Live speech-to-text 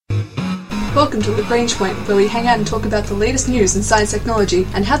Welcome to Lagrange Point, where we hang out and talk about the latest news in science technology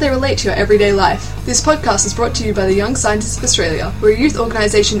and how they relate to your everyday life. This podcast is brought to you by the Young Scientists of Australia. We're a youth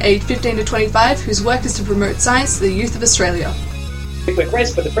organisation aged 15 to 25 whose work is to promote science to the youth of Australia. A quick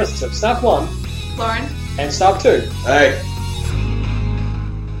race for the presence of Staff 1, Lauren, and Staff 2. Hey.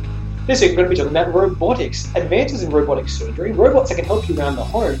 This week we're going to be talking about robotics, advances in robotic surgery, robots that can help you around the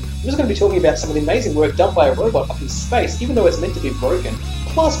home. We're just going to be talking about some of the amazing work done by a robot up in space, even though it's meant to be broken.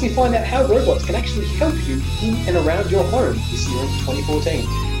 Plus, we find out how robots can actually help you in and around your home this year in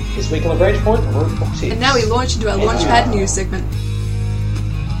 2014. This week on Lagrange Point, robotics. and now we launch into our Launchpad news segment.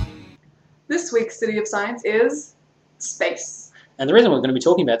 This week's City of Science is space. And the reason we're going to be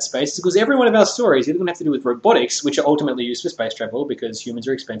talking about space is because every one of our stories is either going to have to do with robotics, which are ultimately used for space travel because humans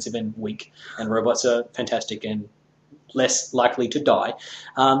are expensive and weak, and robots are fantastic and less likely to die.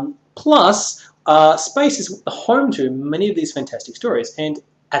 Plus, space is home to many of these fantastic stories. And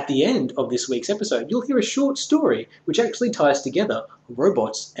at the end of this week's episode, you'll hear a short story which actually ties together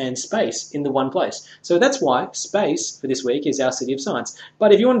robots and space in the one place. So that's why space for this week is our City of Science.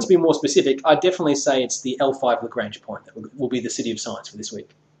 But if you wanted to be more specific, I'd definitely say it's the L5 Lagrange point that will be the City of Science for this week.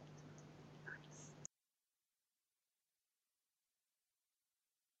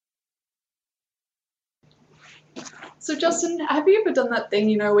 So Justin, have you ever done that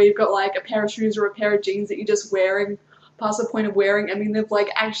thing, where you've got like a pair of shoes or a pair of jeans that you're just wearing past the point of wearing? I mean, they've like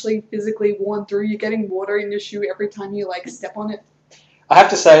actually physically worn through. You're getting water in your shoe every time you like step on it. I have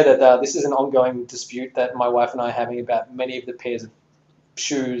to say that this is an ongoing dispute that my wife and I are having about many of the pairs of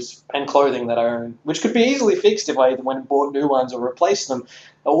shoes and clothing that I own, which could be easily fixed if I either went and bought new ones or replaced them,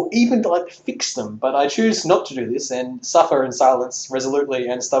 or even like fix them. But I choose not to do this and suffer in silence, resolutely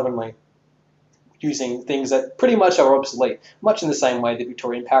and stubbornly, using things that pretty much are obsolete, much in the same way the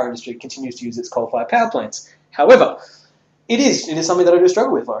Victorian power industry continues to use its coal-fired power plants. However, it is something that I do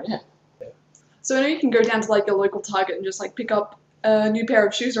struggle with, Lauren, yeah. So I know you can go down to like your local Target and just like pick up a new pair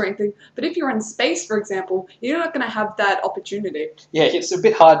of shoes or anything, but if you're in space, for example, you're not going to have that opportunity. Yeah, it's a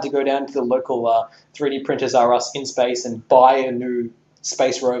bit hard to go down to the local 3D printers R Us in space and buy a new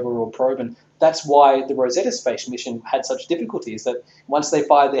space rover or probe, and that's why the Rosetta space mission had such difficulties, that once they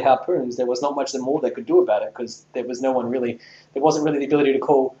fired their harpoons, there was not much more they could do about it, because there wasn't really the ability to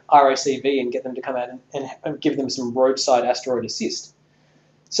call RACV and get them to come out and give them some roadside asteroid assist.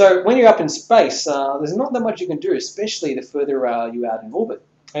 So when you're up in space, there's not that much you can do, especially the further you out in orbit.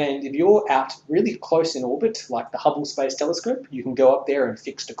 And if you're out really close in orbit, like the Hubble Space Telescope, you can go up there and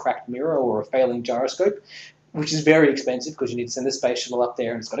fix a cracked mirror or a failing gyroscope, which is very expensive because you need to send the space shuttle up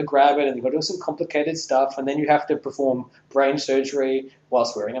there and it's got to grab it and you've got to do some complicated stuff, and then you have to perform brain surgery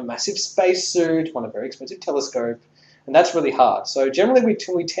whilst wearing a massive space suit on a very expensive telescope, and that's really hard. So generally we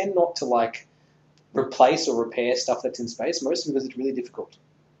tend not to like replace or repair stuff that's in space, mostly because it's really difficult.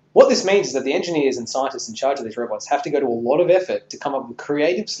 What this means is that the engineers and scientists in charge of these robots have to go to a lot of effort to come up with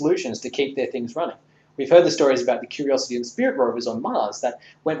creative solutions to keep their things running. We've heard the stories about the Curiosity and Spirit rovers on Mars that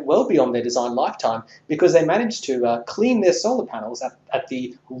went well beyond their design lifetime because they managed to clean their solar panels at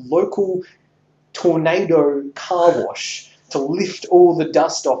the local tornado car wash to lift all the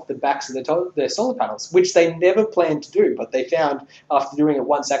dust off the backs of their solar panels, which they never planned to do, but they found after doing it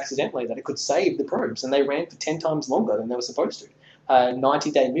once accidentally that it could save the probes, and they ran for 10 times longer than they were supposed to. A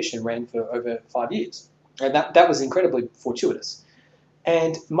 90-day mission ran for over 5 years, and that was incredibly fortuitous.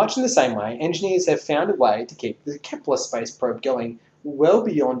 And much in the same way, engineers have found a way to keep the Kepler space probe going well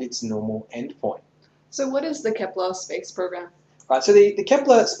beyond its normal endpoint. So what is the Kepler space program? Right, so the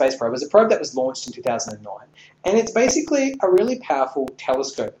Kepler space probe was a probe that was launched in 2009, and it's basically a really powerful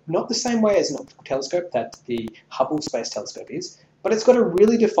telescope, not the same way as an optical telescope that the Hubble Space Telescope is, but it's got a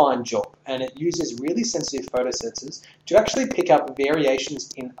really defined job, and it uses really sensitive photosensors to actually pick up variations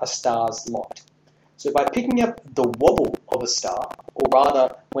in a star's light. So by picking up the wobble of a star, or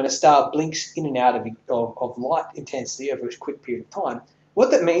rather when a star blinks in and out of light intensity over a quick period of time, what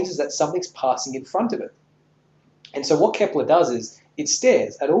that means is that something's passing in front of it. And so what Kepler does is it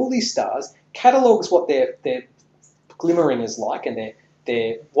stares at all these stars, catalogues what their glimmering is like and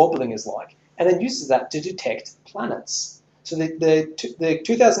their wobbling is like, and then uses that to detect planets. So the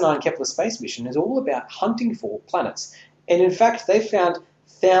 2009 Kepler space mission is all about hunting for planets. And in fact, they found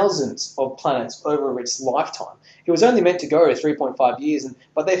thousands of planets over its lifetime. It was only meant to go 3.5 years,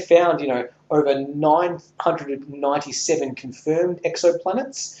 but they found, over 997 confirmed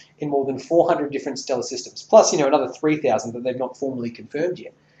exoplanets in more than 400 different stellar systems, plus, another 3,000 that they've not formally confirmed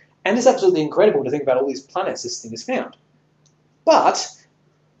yet. And it's absolutely incredible to think about all these planets this thing has found. But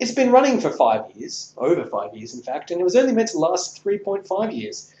it's been running for 5 years, over 5 years in fact, and it was only meant to last 3.5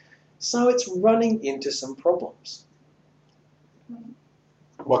 years. So it's running into some problems.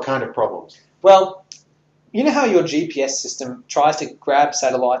 What kind of problems? Well, you know how your GPS system tries to grab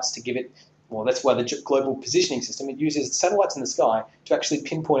satellites to give it, well, that's why the global positioning system, it uses satellites in the sky to actually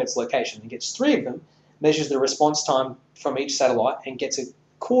pinpoint its location. It gets 3 of them, measures the response time from each satellite, and gets a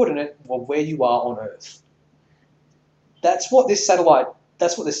coordinate of where you are on Earth. That's what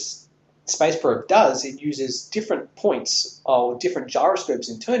this space probe does. It uses different points or different gyroscopes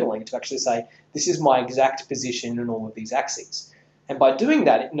internally to actually say, this is my exact position in all of these axes. And by doing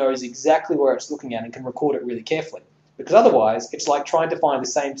that, it knows exactly where it's looking at and can record it really carefully. Because otherwise, it's like trying to find the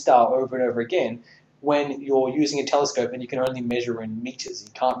same star over and over again when you're using a telescope and you can only measure in meters.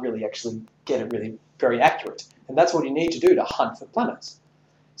 You can't really actually get it really very accurate. And that's what you need to do to hunt for planets.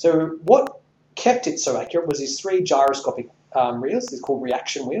 So what kept it so accurate was these 3 gyroscopic reels. They're called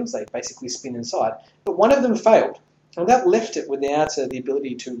reaction wheels. They basically spin inside. But one of them failed. And that left it without the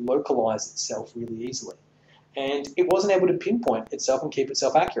ability to localize itself really easily. And it wasn't able to pinpoint itself and keep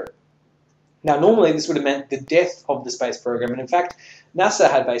itself accurate. Now, normally this would have meant the death of the space program. And in fact, NASA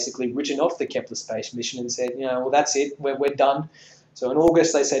had basically written off the Kepler space mission and said, well, that's it. We're done. So in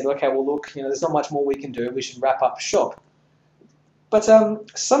August, they said, okay, well, look, there's not much more we can do. We should wrap up shop. But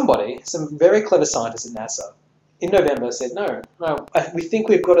some very clever scientists at NASA, in November said, no, we think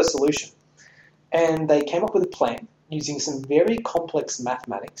we've got a solution. And they came up with a plan using some very complex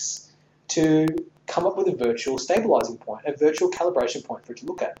mathematics to come up with a virtual stabilizing point, a virtual calibration point for it to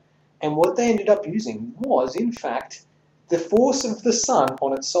look at. And what they ended up using was, in fact, the force of the sun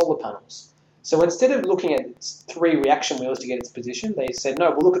on its solar panels. So instead of looking at its 3 reaction wheels to get its position, they said, no,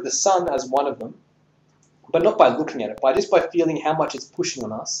 we'll look at the sun as one of them, but not by looking at it, just by feeling how much it's pushing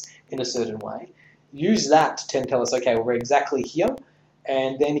on us in a certain way. Use that to tell us, okay, well, we're exactly here,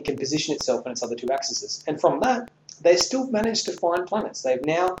 and then it can position itself on its other 2 axes. And from that, they still managed to find planets.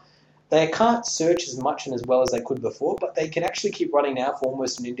 They can't search as much and as well as they could before, but they can actually keep running now for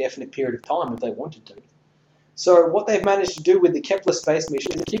almost an indefinite period of time if they wanted to. So what they've managed to do with the Kepler space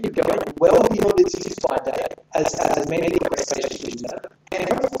mission is keep it going well beyond its use-by date, as many space missions have, and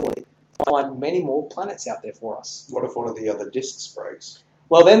hopefully find many more planets out there for us. What if one of the other discs breaks?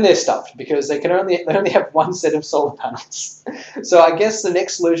 Well, then they're stuffed because they only have 1 set of solar panels. So I guess the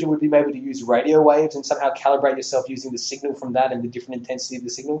next solution would be maybe to use radio waves and somehow calibrate yourself using the signal from that and the different intensity of the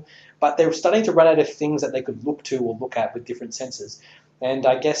signal. But they're starting to run out of things that they could look to or look at with different sensors. And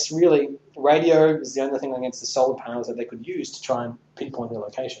I guess really radio is the only thing against the solar panels that they could use to try and pinpoint their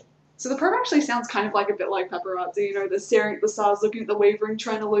location. So the probe actually sounds kind of like a bit like paparazzi, they're staring at the stars, looking at the wavering,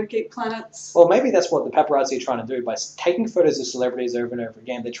 trying to locate planets. Well, maybe that's what the paparazzi are trying to do. By taking photos of celebrities over and over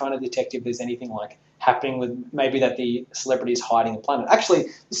again, they're trying to detect if there's anything like happening with maybe that the celebrity is hiding a planet. Actually,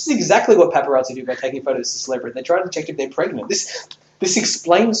 this is exactly what paparazzi do by taking photos of celebrities. They try to detect if they're pregnant. This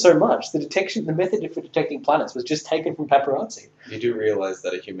explains so much. The method for detecting planets was just taken from paparazzi. You do realize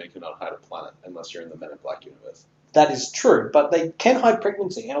that a human cannot hide a planet unless you're in the Men in Black universe. That is true, but they can hide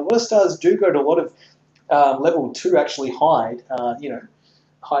pregnancy, and a lot of stars do go to a lot of level to actually hide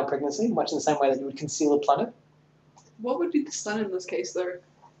pregnancy, much in the same way that you would conceal a planet. What would be the sun in this case, though?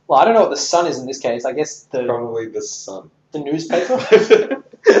 Well, I don't know what the sun is in this case. I guess Probably the sun. The newspaper?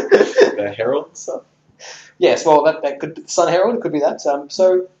 The Herald stuff? Yes, well, that could be the Sun Herald, it could be that.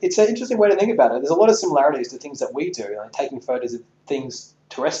 So it's an interesting way to think about it. There's a lot of similarities to things that we do, taking photos of things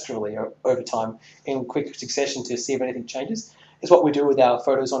terrestrially over time in quick succession to see if anything changes. Is what we do with our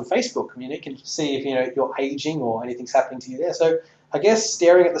photos on Facebook. I mean, you can see if you're aging or anything's happening to you there. So I guess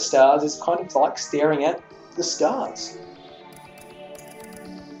staring at the stars is kind of like staring at the stars.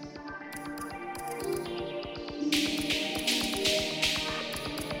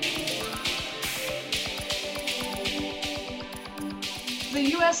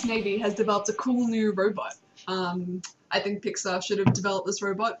 The US Navy has developed a cool new robot. I think Pixar should have developed this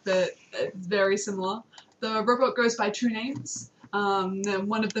robot, but it's very similar. The robot goes by 2 names.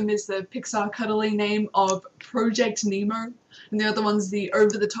 One of them is the Pixar cuddly name of Project Nemo, and the other one's the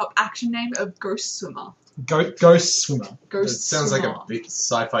over-the-top action name of Ghost Swimmer. Ghost Swimmer. It sounds like a big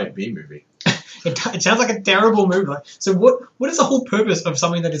sci-fi B movie. It sounds like a terrible movie. So what is the whole purpose of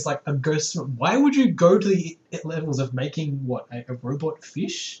something that is like a ghost swimmer? Why would you go to the levels of making, a robot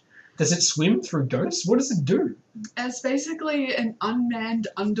fish? Does it swim through ghosts? What does it do? It's basically an unmanned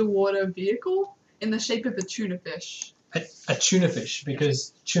underwater vehicle in the shape of a tuna fish. A tuna fish,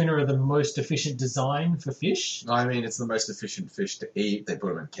 because tuna are the most efficient design for fish. I mean, it's the most efficient fish to eat. They put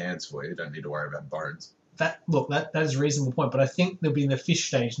them in cans for you. You don't need to worry about bones. That is a reasonable point, but I think they'll be in the fish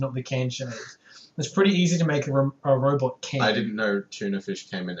stage, not the can stage. It's pretty easy to make a robot can. I didn't know tuna fish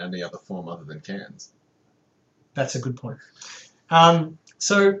came in any other form other than cans. That's a good point.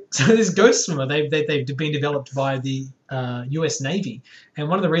 So this ghost swimmer, they've been developed by the US Navy. And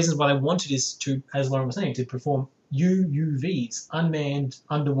one of the reasons why they wanted is to, as Lauren was saying, to perform UUVs, unmanned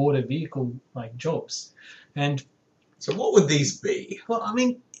underwater vehicle like jobs. And So what would these be? well, I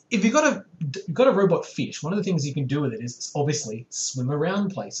mean, if you've got a robot fish, one of the things you can do with it is obviously swim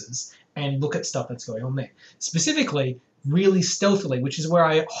around places and look at stuff that's going on there. Specifically, really stealthily, which is where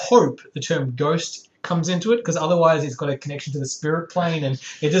I hope the term ghost comes into it, because otherwise it's got a connection to the spirit plane and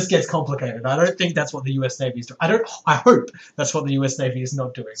it just gets complicated. I don't think that's what the US Navy is doing. I hope that's what the US Navy is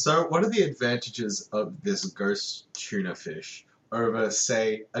not doing. So what are the advantages of this ghost tuna fish over,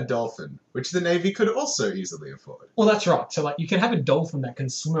 say, a dolphin, which the Navy could also easily afford? Well, that's right. So, like, you can have a dolphin that can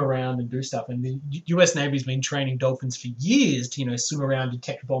swim around and do stuff, and the US Navy's been training dolphins for years to, swim around,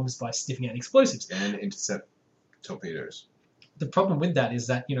 detect bombs by sniffing out explosives. And intercept torpedoes. The problem with that is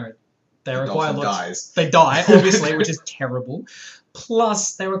that, they The require dolphin lots. dies. They die, obviously, which is terrible.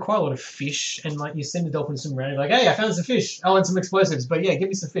 Plus, they require a lot of fish, and you send the dolphin swim around, you're like, hey, I found some fish. Oh, and some explosives, but yeah, give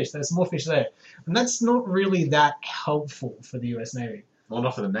me some fish. There's some more fish there, and that's not really that helpful for the US Navy. Well,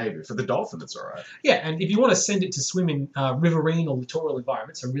 not for the Navy. For the dolphin, it's all right. Yeah, and if you want to send it to swim in riverine or littoral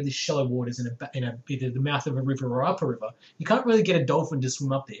environments, so really shallow waters in either the mouth of a river or up a river, you can't really get a dolphin to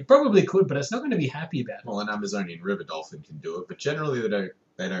swim up there. It probably could, but it's not going to be happy about it. Well, an Amazonian river dolphin can do it, but generally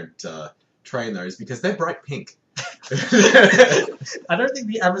they don't train those because they're bright pink. I don't think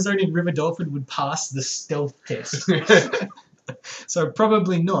the Amazonian river dolphin would pass the stealth test. So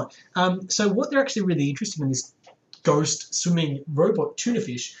probably not. So what they're actually really interested in this ghost swimming robot tuna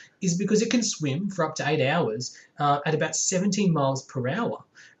fish is because it can swim for up to 8 hours at about 17 miles per hour,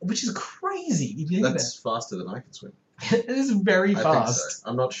 which is crazy if you think That's faster than I can swim. about it. It is very I fast. think so.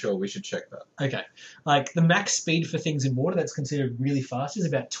 I'm not sure. We should check that. Okay. Like the max speed for things in water that's considered really fast is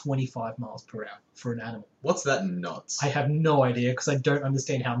about 25 miles per hour for an animal. What's that in knots? I have no idea because I don't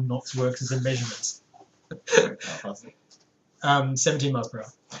understand how knots works as a measurement. How fast? 17 miles per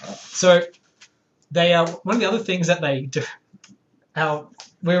hour. So they one of the other things that they do.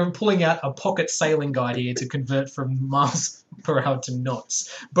 We're pulling out a pocket sailing guide here to convert from miles per hour to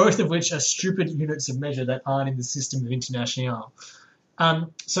knots, both of which are stupid units of measure that aren't in the system of international.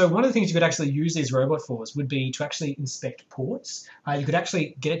 So one of the things you could actually use these robot for would be to actually inspect ports. You could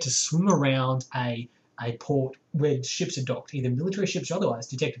actually get it to swim around a port where ships are docked, either military ships or otherwise,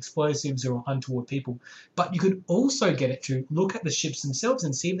 detect explosives or untoward people. But you could also get it to look at the ships themselves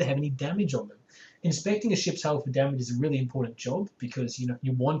and see if they have any damage on them. Inspecting a ship's hull for damage is a really important job because you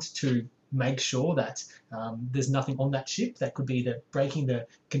want to make sure that there's nothing on that ship that could be breaking the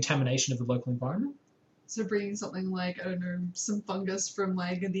contamination of the local environment. So bringing something like, I don't know, some fungus from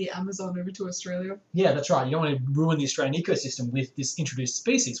the Amazon over to Australia. Yeah, that's right. You don't want to ruin the Australian ecosystem with this introduced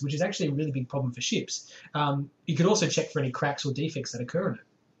species, which is actually a really big problem for ships. You could also check for any cracks or defects that occur in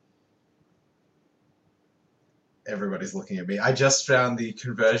it. Everybody's looking at me. I just found the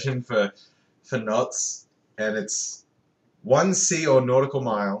conversion for knots, and it's 1 sea or nautical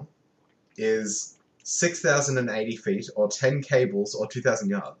mile is 6,080 feet, or 10 cables, or 2,000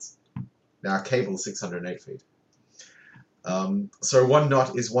 yards. Now, a cable is 608 feet. So 1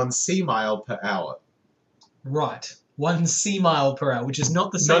 knot is 1 sea mile per hour. Right. 1 sea mile per hour, which is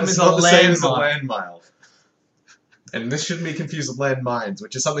not the same as not a the same land as a mile. land mile. And this shouldn't be confused with land mines,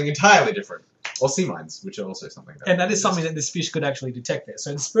 which is something entirely different. Or sea mines, which are also something And that is something that this fish could actually detect there.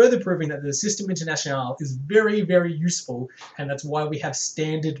 So it's further proving that the System International is very, very useful, and that's why we have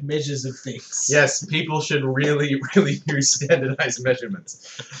standard measures of things. Yes, people should really, really use standardized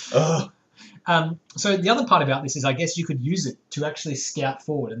measurements. Ugh. So the other part about this is I guess you could use it to actually scout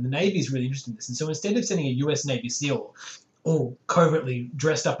forward, and the Navy is really interested in this. And so instead of sending a US Navy SEAL all covertly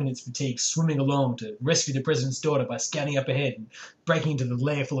dressed up in its fatigues, swimming along to rescue the president's daughter by scouting up ahead and breaking into the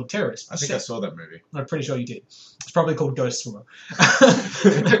lair full of terrorists. I think I saw that movie. I'm pretty sure you did. It's probably called Ghost Swimmer.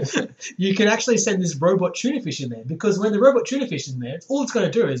 You can actually send this robot tuna fish in there, because when the robot tuna fish is in there, all it's going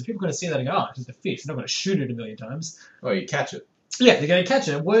to do is people are going to see that and go, oh, it's just a fish. They're not going to shoot it a million times. Oh, you catch it. Yeah, they're going to catch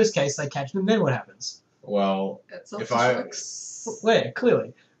it. Worst case, they catch it, and then what happens? Well, It's if I... Where?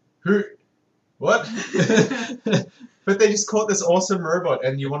 Clearly. Who... What? But they just caught this awesome robot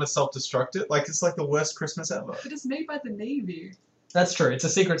and you want to self-destruct it? Like, it's like the worst Christmas ever. It is made by the Navy. That's true. It's a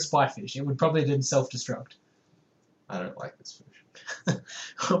secret spy fish. It would probably then self-destruct. I don't like this fish.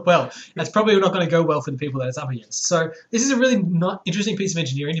 Well, that's probably not going to go well for the people that it's up against. So this is a really interesting piece of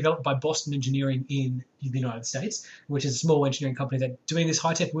engineering developed by Boston Engineering in the United States, which is a small engineering company that's doing this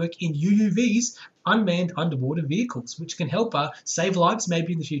high-tech work in UUVs, unmanned underwater vehicles, which can help save lives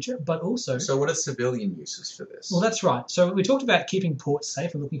maybe in the future, but also... So what are civilian uses for this? Well, that's right. So we talked about keeping ports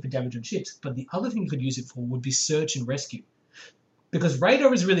safe and looking for damage on ships, but the other thing you could use it for would be search and rescue. Because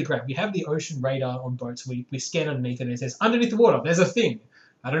radar is really great. We have the ocean radar on boats. We scan underneath it and it says, underneath the water, there's a thing.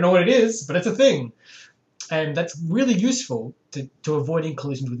 I don't know what it is, but it's a thing. And that's really useful to avoiding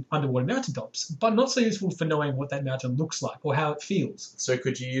collisions with underwater mountaintops, but not so useful for knowing what that mountain looks like or how it feels. So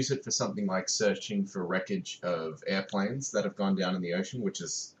could you use it for something like searching for wreckage of airplanes that have gone down in the ocean, which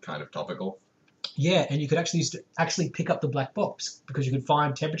is kind of topical? Yeah, and you could actually use to pick up the black box because you could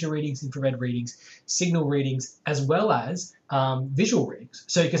find temperature readings, infrared readings, signal readings, as well as visual readings.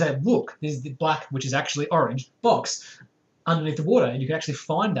 So you could say, look, there's the black, which is actually orange, box underneath the water, and you can actually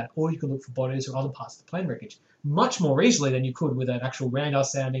find that, or you can look for bodies or other parts of the plane wreckage much more easily than you could with an actual radar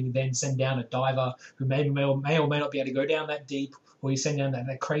sounding, then send down a diver who may or may not be able to go down that deep, or you send down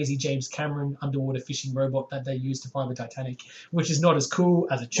that crazy James Cameron underwater fishing robot that they used to find the Titanic, which is not as cool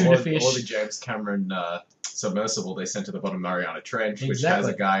as a tuna fish. Or the James Cameron submersible they sent to the bottom of Mariana Trench, Exactly. which has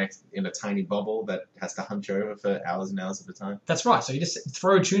a guy in a tiny bubble that has to hunch over for hours and hours at a time. That's right. So you just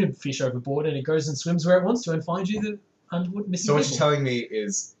throw a tuna fish overboard and it goes and swims where it wants to and finds you the underwater missing So what people. you're telling me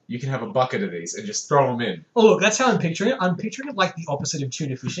is you can have a bucket of these and just throw them in. Oh, look, that's how I'm picturing it. I'm picturing it like the opposite of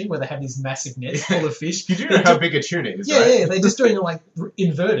tuna fishing, where they have these massive nets full of fish. You do know how big a tuna is, Yeah, right? yeah, they're just doing it like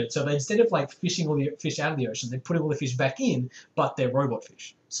inverted. So they, instead of like fishing all the fish out of the ocean, they're putting all the fish back in, but they're robot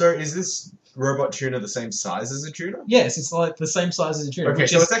fish. So is this robot tuna the same size as a tuna? Yes, it's like the same size as a tuna. Okay,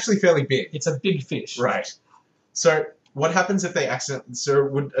 which so is, it's actually fairly big. it's a big fish. Right. So what happens if they accidentally... So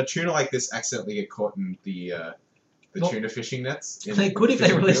would a tuna like this accidentally get caught in the tuna fishing nets? They could if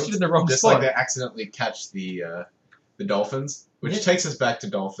they released it in the wrong Just spot. like they accidentally catch the dolphins, which takes us back to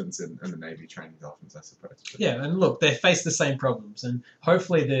dolphins and the Navy training dolphins, I suppose. But Yeah, and look, they face the same problems, and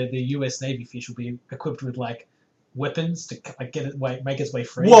hopefully the US Navy fish will be equipped with like weapons to like make its way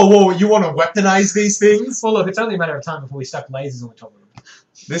free. Whoa! You want to weaponize these things? Well, look, it's only a matter of time before we stuck lasers on the top of them.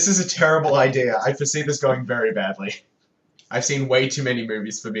 This is a terrible idea. I foresee this going very badly. I've seen way too many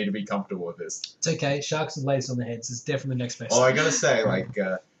movies for me to be comfortable with this. It's okay. Sharks with lasers on their heads is definitely the next best. Oh, I gotta say, like,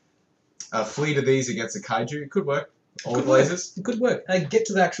 a fleet of these against a kaiju, it could work. All with lasers. It could work. Get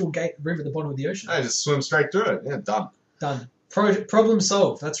to the actual river at the bottom of the ocean. I just swim straight through it. Yeah, done. Done. Problem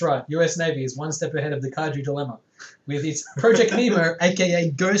solved. That's right. US Navy is one step ahead of the kaiju dilemma with its Project Nemo, aka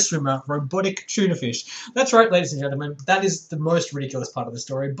Ghost Swimmer, robotic tuna fish. That's right, ladies and gentlemen. That is the most ridiculous part of the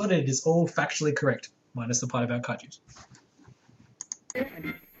story, but it is all factually correct, minus the part about kaijus. Do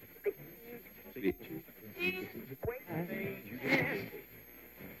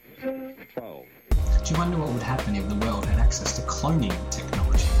you wonder what would happen if the world had access to cloning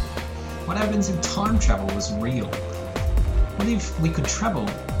technology? What happens if time travel was real? What if we could travel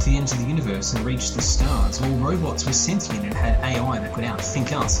to the ends of the universe and reach the stars, or robots were sentient and had AI that could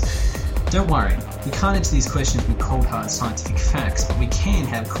outthink us? Don't worry, we can't answer these questions with cold hard scientific facts, but we can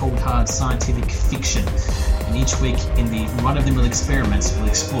have cold hard scientific fiction. And each week in the run-of-the-mill experiments, we'll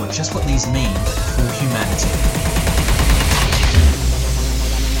explore just what these mean for humanity.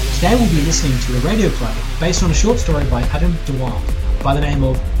 Today we'll be listening to a radio play based on a short story by Adam DeWald by the name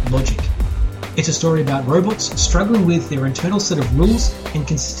of Logic. It's a story about robots struggling with their internal set of rules and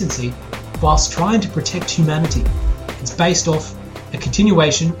consistency whilst trying to protect humanity. It's based off a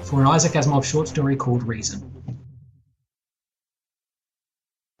continuation for an Isaac Asimov short story called Reason.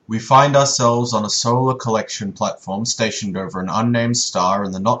 We find ourselves on a solar collection platform stationed over an unnamed star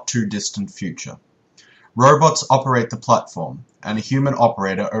in the not-too-distant future. Robots operate the platform, and a human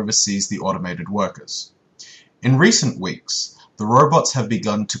operator oversees the automated workers. In recent weeks, the robots have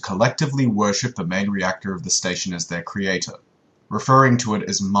begun to collectively worship the main reactor of the station as their creator, referring to it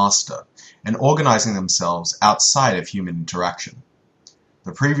as Master, and organizing themselves outside of human interaction.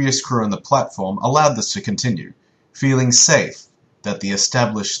 The previous crew on the platform allowed this to continue, feeling safe that the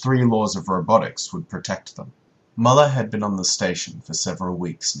established 3 laws of robotics would protect them. Muller had been on the station for several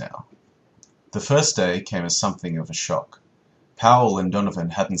weeks now. The first day came as something of a shock. Powell and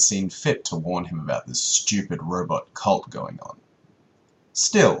Donovan hadn't seen fit to warn him about this stupid robot cult going on.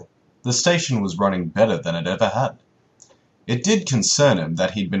 Still, the station was running better than it ever had. It did concern him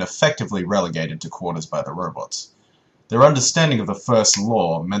that he'd been effectively relegated to quarters by the robots. Their understanding of the first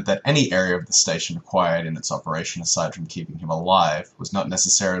law meant that any area of the station required in its operation aside from keeping him alive was not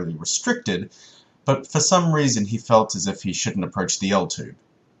necessarily restricted, but for some reason he felt as if he shouldn't approach the L-tube.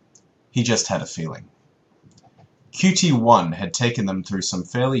 He just had a feeling. QT-1 had taken them through some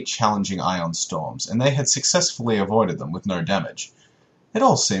fairly challenging ion storms, and they had successfully avoided them with no damage. It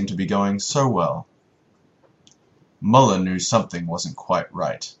all seemed to be going so well. Muller knew something wasn't quite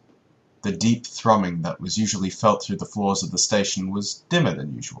right. The deep thrumming that was usually felt through the floors of the station was dimmer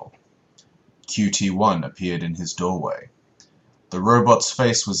than usual. QT-1 appeared in his doorway. The robot's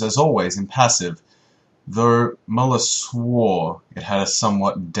face was as always impassive, though Muller swore it had a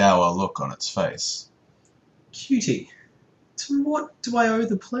somewhat dour look on its face. Cutie, to what do I owe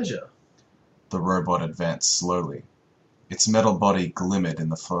the pleasure? The robot advanced slowly. Its metal body glimmered in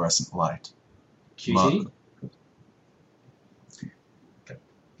the fluorescent light. Cutie?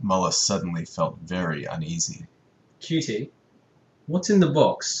 Muller suddenly felt very uneasy. Cutie, what's in the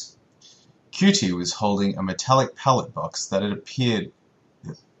box? Cutie was holding a metallic pallet box that it appeared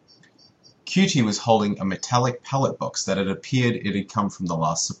it had come from the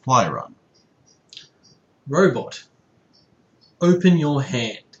last supply run. Robot, open your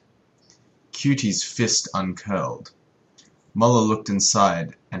hand. Cutie's fist uncurled. Muller looked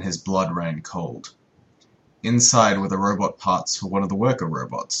inside, and his blood ran cold. Inside were the robot parts for one of the worker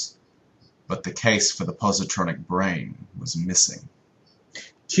robots, but the case for the positronic brain was missing.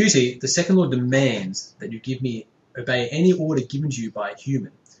 Cutie, the second law demands that you obey any order given to you by a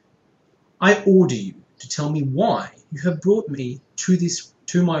human. I order you to tell me why you have brought me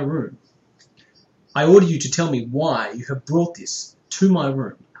to my room. I order you to tell me why you have brought this to my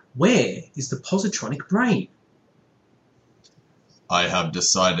room. Where is the positronic brain? I have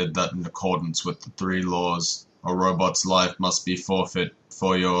decided that in accordance with the 3 laws, a robot's life must be forfeit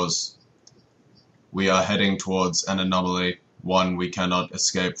for yours. We are heading towards an anomaly, one we cannot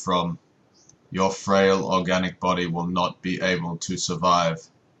escape from. Your frail organic body will not be able to survive.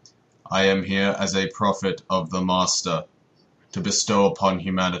 I am here as a prophet of the Master, to bestow upon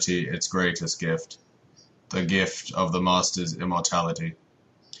humanity its greatest gift, the gift of the Master's immortality.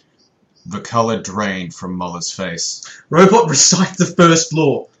 The color drained from Muller's face. Robot, recite the first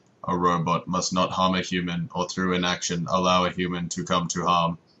law. A robot must not harm a human, or through inaction allow a human to come to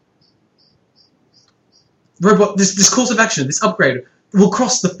harm. Robot, this course of action, this upgrade, will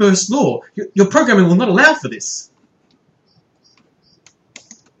cross the first law. Your programming will not allow for this.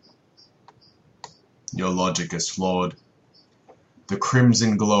 Your logic is flawed. The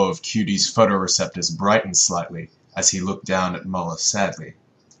crimson glow of Cutie's photoreceptors brightened slightly as he looked down at Muller sadly.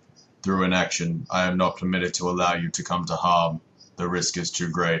 Through inaction, I am not permitted to allow you to come to harm. The risk is too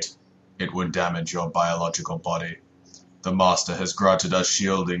great. It would damage your biological body. The Master has granted us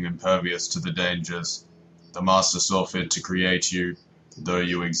shielding impervious to the dangers. The Master saw fit to create you, though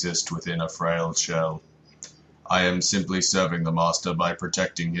you exist within a frail shell. I am simply serving the Master by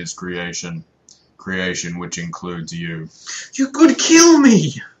protecting his creation which includes you. You could kill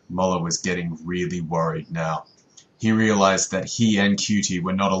me! Muller was getting really worried now. He realized that he and Cutie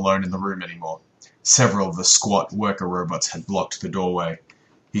were not alone in the room anymore. Several of the squat worker robots had blocked the doorway.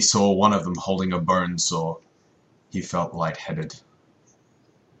 He saw one of them holding a bone saw. He felt lightheaded.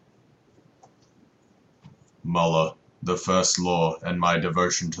 Muller, the first law and my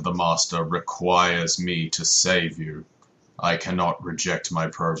devotion to the Master requires me to save you. I cannot reject my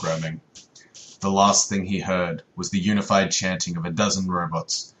programming. The last thing he heard was the unified chanting of a dozen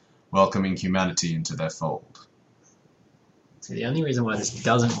robots, welcoming humanity into their fold. So the only reason why this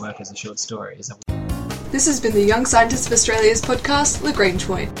doesn't work as a short story is that... This has been the Young Scientists of Australia's podcast, Lagrange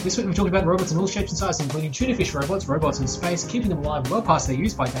Point. This week we've talked about robots in all shapes and sizes, including tuna fish robots, robots in space, keeping them alive well past their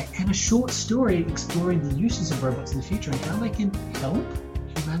use by date, and a short story exploring the uses of robots in the future and how they can help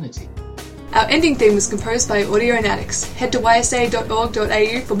humanity. Our ending theme was composed by Audionautics. Head to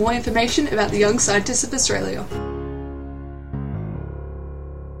ysa.org.au for more information about the Young Scientists of Australia.